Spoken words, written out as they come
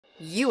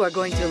You are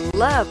going to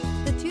love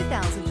the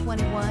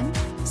 2021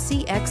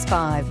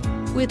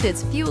 CX-5. With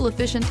its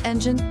fuel-efficient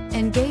engine,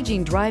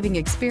 engaging driving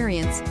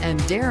experience,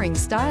 and daring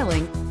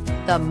styling,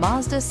 the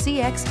Mazda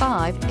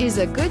CX-5 is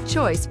a good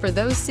choice for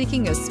those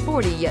seeking a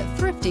sporty yet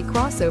thrifty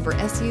crossover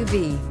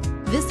SUV.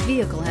 This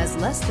vehicle has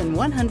less than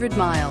 100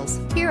 miles.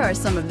 Here are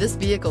some of this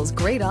vehicle's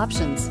great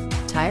options: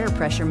 tire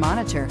pressure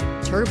monitor,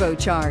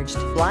 turbocharged,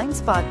 blind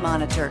spot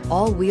monitor,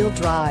 all-wheel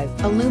drive,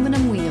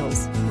 aluminum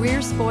wheels, rear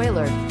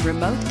spoiler,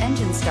 remote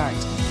engine start,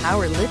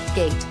 power lift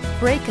gate,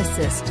 brake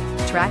assist,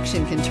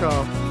 traction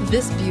control.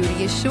 This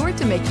beauty is sure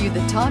to make you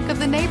the talk of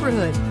the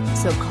neighborhood.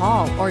 So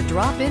call or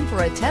drop in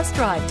for a test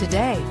drive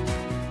today.